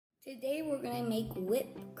Today we're going to make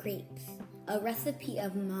whipped crepes, a recipe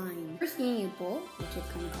of mine. First you need a bowl, which is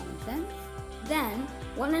kind of common sense. Then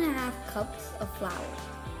 1.5 cups of flour.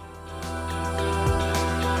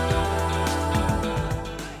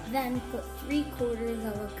 Then put 3/4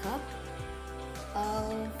 of a cup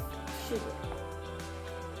of sugar.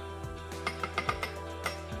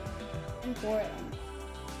 And pour it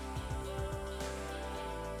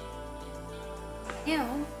in. Now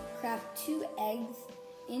crack 2 eggs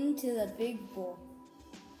into the big bowl.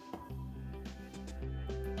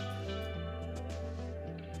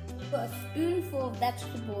 Put a spoonful of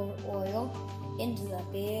vegetable oil into the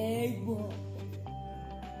big bowl.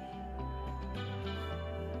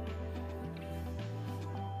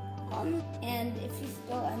 And if you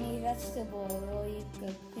spill any vegetable oil, you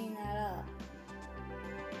could clean that up.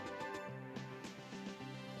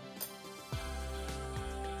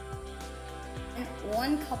 And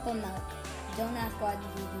 1 cup of milk. Don't ask why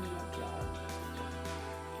this is in the jar.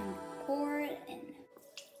 And pour it in.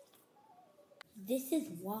 This is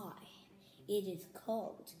why it is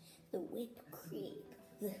called the whipped crepe.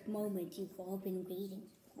 The moment you've all been waiting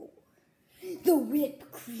for. The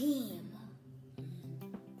whipped cream.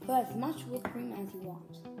 Put as much whipped cream as you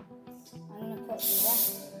want. I'm gonna put the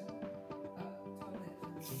rest.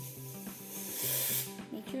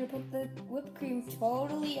 Make sure to put the whipped cream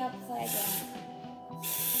totally upside down.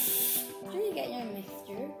 After you get your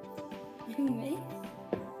mixture, you mix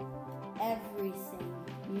everything.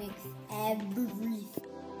 Mix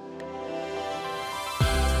everything.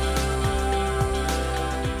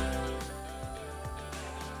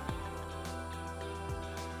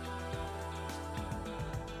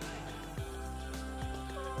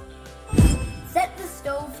 Set the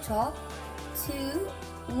stove top to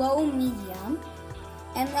low medium,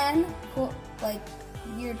 and then put like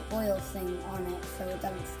weird oil thing on it so it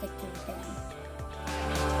doesn't stick to the pan.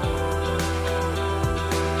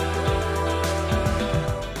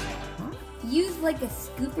 Use like a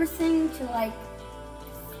scooper thing to like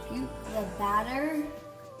scoop the batter.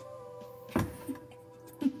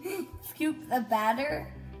 Scoop the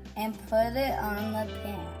batter and put it on the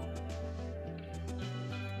pan.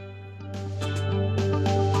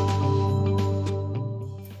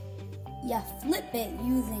 You flip it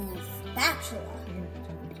using a spatula.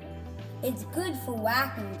 It's good for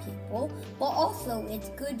whacking people, but also it's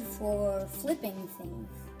good for flipping things.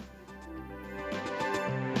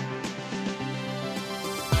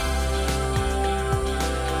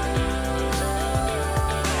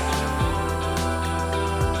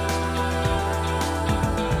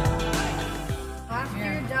 After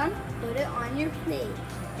you're done, put it on your plate.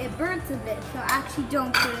 It burns a bit, so actually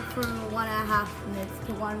don't put it for 1.5 minutes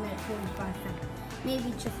to 1 minute 45 seconds.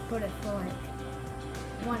 Maybe just put it for like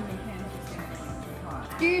 1 minute.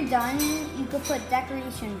 After you're done, you can put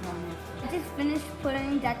decorations on it. I just finished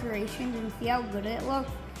putting decorations and see how good it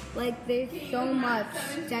looks. Like there's so much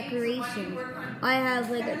decoration. I have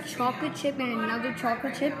like a chocolate chip and another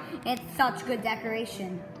chocolate chip. It's such good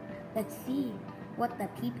decoration. Let's see what the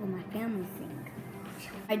people in my family think.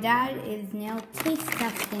 My dad is now taste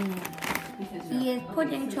testing it. He is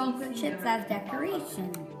putting chocolate chips as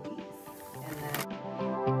decoration.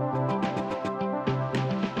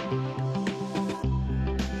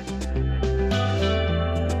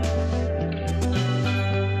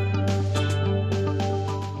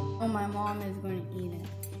 Oh, my mom is going to eat it.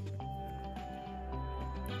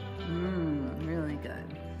 Really good.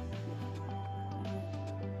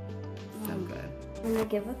 So good. I'm going to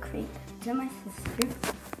give a crepe to my sister.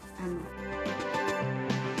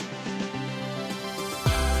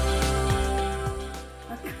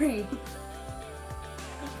 A crepe. Did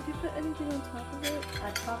you put anything on top of it?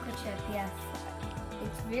 A chocolate chip, yes.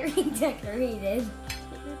 It's very decorated.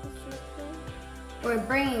 We're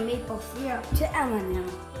bringing maple syrup to Ella now.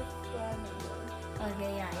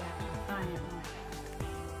 Okay, yeah, fine.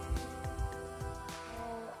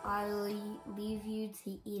 I'll leave you to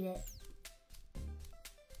eat it.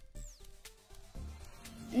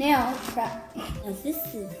 Now, this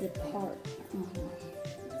is the part.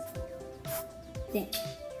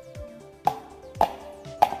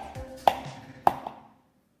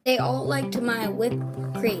 They all liked my whipped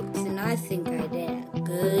crepes, and I think I did a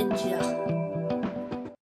good job.